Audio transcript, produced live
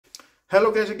Hello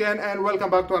guys again and welcome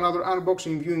back to another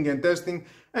unboxing, viewing and testing.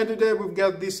 And today we've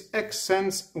got this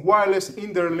XS wireless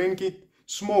interlinked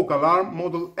smoke alarm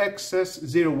model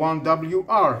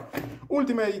XS01-WR.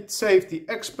 Ultimate safety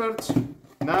experts.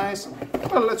 Nice.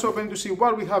 Well, let's open to see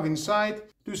what we have inside,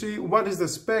 to see what is the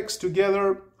specs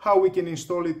together, how we can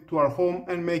install it to our home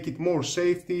and make it more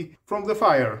safety from the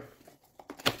fire.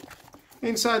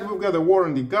 Inside we've got a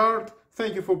warranty card.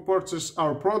 Thank you for purchasing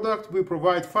our product. We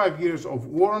provide 5 years of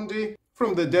warranty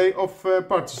from the day of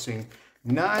purchasing.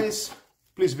 Nice.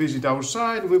 Please visit our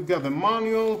site. We've got the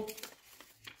manual.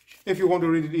 If you want to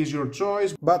read it, is your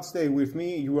choice, but stay with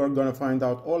me, you are gonna find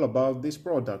out all about this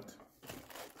product.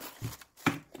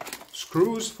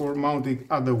 Screws for mounting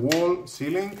at the wall,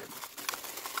 ceiling,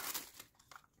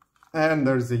 and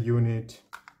there's the unit.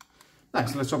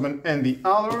 Nice. Let's open and the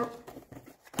other.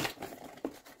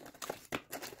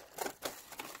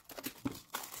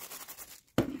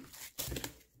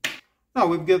 Now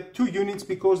we've got two units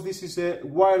because this is a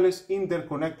wireless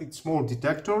interconnected smoke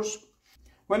detectors.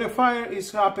 When a fire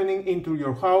is happening into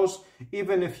your house,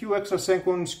 even a few extra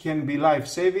seconds can be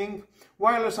life-saving.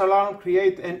 Wireless alarm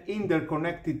create an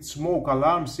interconnected smoke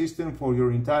alarm system for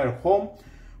your entire home.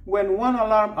 When one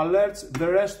alarm alerts,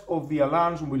 the rest of the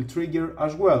alarms will trigger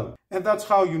as well. And that's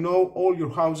how you know all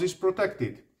your house is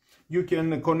protected. You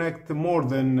can connect more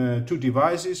than 2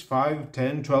 devices, 5,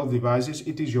 10, 12 devices,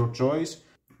 it is your choice.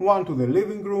 One to the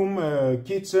living room,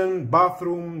 kitchen,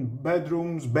 bathroom,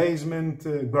 bedrooms, basement,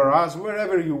 garage,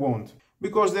 wherever you want.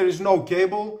 Because there is no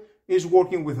cable, it's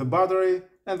working with a battery,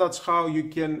 and that's how you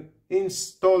can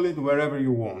install it wherever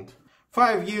you want.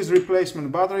 5 years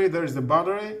replacement battery. There is the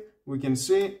battery, we can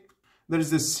see. There is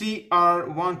the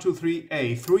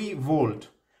CR123A, 3 volt.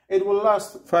 It will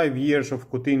last 5 years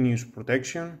of continuous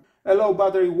protection. A low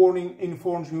battery warning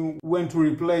informs you when to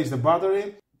replace the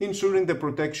battery, ensuring the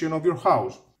protection of your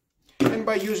house. And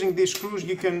by using these screws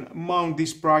you can mount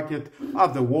this bracket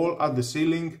at the wall, at the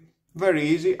ceiling. Very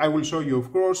easy. I will show you,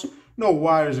 of course. No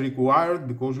wires required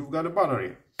because we've got a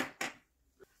battery.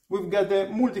 We've got a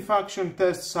multifunction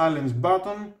test silence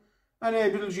button.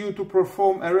 Enables you to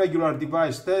perform a regular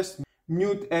device test,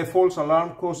 mute a false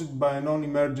alarm caused by a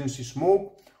non-emergency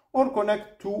smoke, or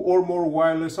connect 2 or more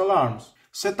wireless alarms.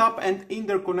 Set up and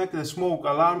interconnect the smoke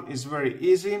alarm is very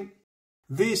easy.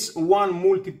 This one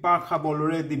multi-pack have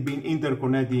already been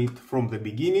interconnected from the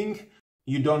beginning.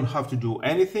 You don't have to do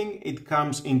anything, it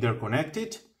comes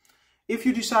interconnected. If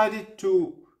you decided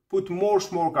to put more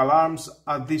smoke alarms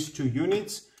at these 2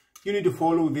 units, you need to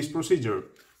follow this procedure.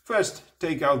 First,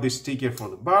 take out this sticker for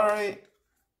the battery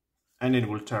and it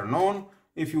will turn on.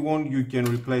 If you want, you can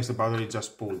replace the battery,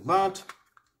 just pull that.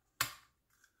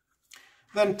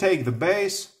 Then take the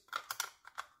base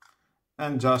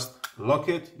and just lock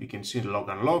it. You can see lock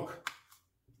and lock.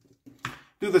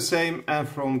 Do the same and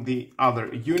from the other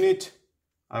unit.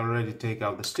 I already take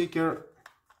out the sticker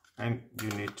and you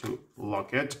need to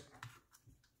lock it.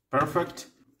 Perfect.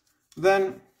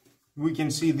 Then we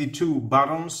can see the 2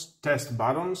 buttons, test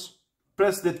buttons.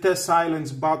 Press the test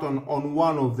silence button on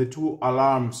one of the 2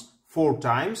 alarms 4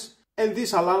 times and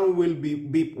this alarm will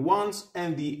beep once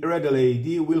and the red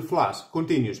LED will flash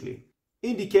continuously,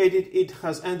 indicated it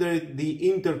has entered the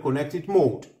interconnected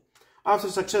mode. After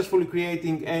successfully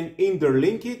creating an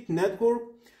interlinked network,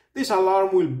 this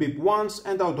alarm will beep once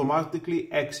and automatically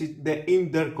exit the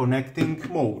interconnecting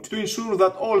mode. To ensure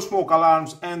that all smoke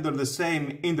alarms enter the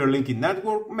same interlinked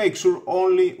network, make sure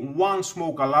only one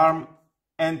smoke alarm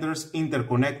enters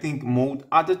interconnecting mode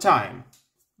at a time.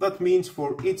 That means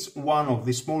for each one of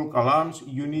the smoke alarms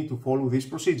you need to follow this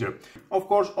procedure. Of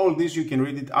course, all this you can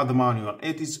read it at the manual.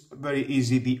 It is very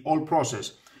easy, the whole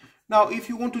process. Now, if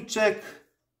you want to check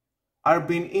are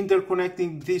been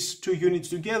interconnecting these 2 units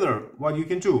together, what you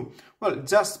can do? Well,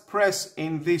 just press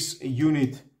in this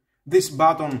unit, this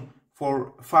button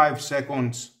for 5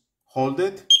 seconds, hold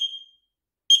it.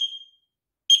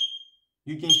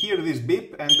 You can hear this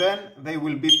beep and then they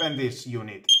will beep in this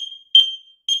unit.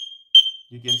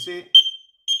 You can see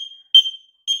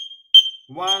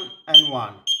 1 and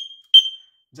 1.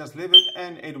 Just leave it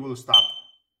and it will stop.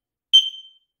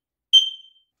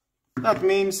 That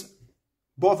means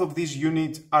both of these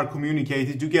units are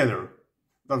communicated together.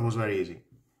 That was very easy.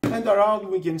 And around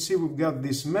we can see we've got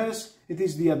this mesh. It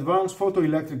is the advanced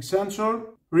photoelectric sensor.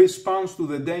 Responds to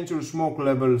the dangerous smoke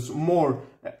levels more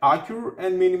accurate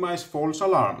and minimize false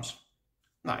alarms.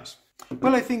 Nice.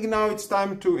 Well, I think now it's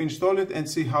time to install it and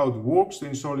see how it works, to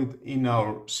install it in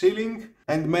our ceiling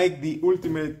and make the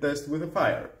ultimate test with a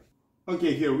fire.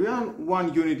 Okay, here we are.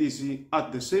 One unit is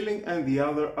at the ceiling and the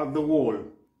other at the wall.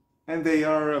 And they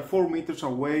are 4 meters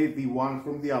away, the one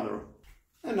from the other.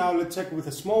 And now let's check with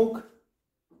the smoke.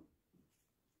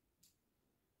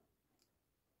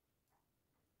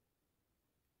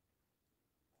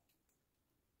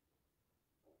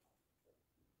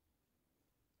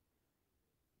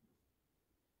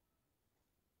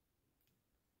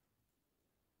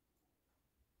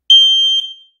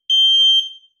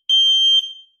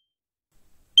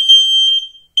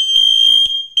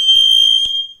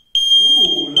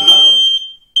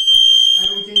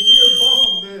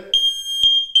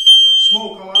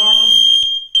 smoke alarm.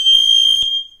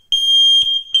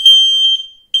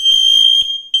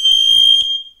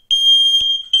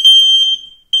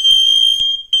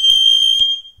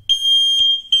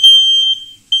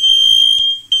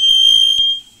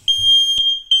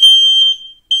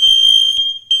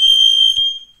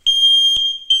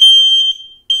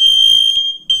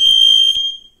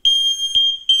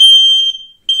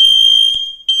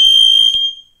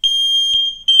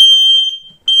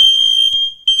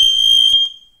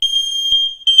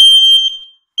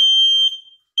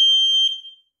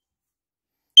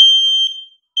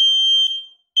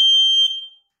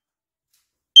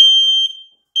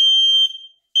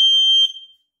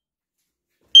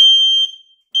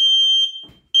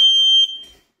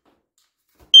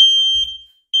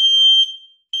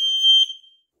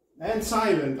 And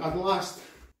silent at last.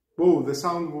 Oh, the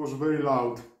sound was very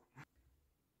loud.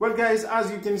 Well guys,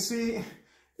 as you can see,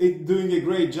 it's doing a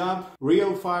great job.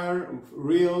 Real fire,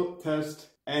 real test,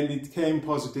 and it came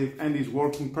positive and is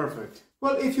working perfect.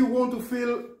 Well, if you want to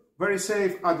feel very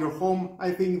safe at your home,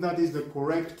 I think that is the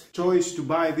correct choice to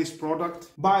buy this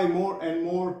product. Buy more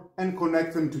and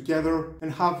connect them together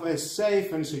and have a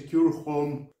safe and secure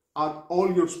home at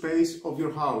all your space of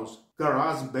your house.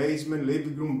 Garage, basement,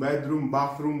 living room, bedroom,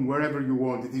 bathroom, wherever you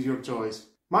want, it is your choice.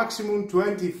 Maximum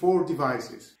 24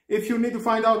 devices. If you need to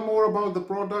find out more about the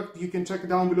product, you can check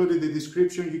down below in the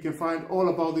description. You can find all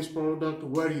about this product,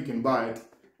 where you can buy it.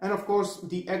 And of course,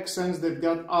 the XSense that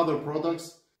got other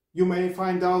products, you may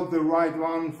find out the right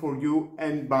one for you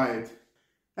and buy it.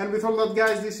 And with all that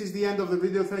guys, this is the end of the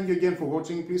video. Thank you again for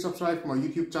watching. Please subscribe to my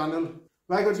YouTube channel.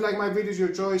 Like or dislike my videos,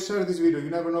 your choice. Share this video, you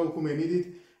never know who may need it.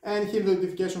 And hit the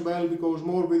notification bell because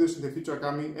more videos in the future are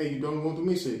coming and you don't want to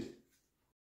miss it.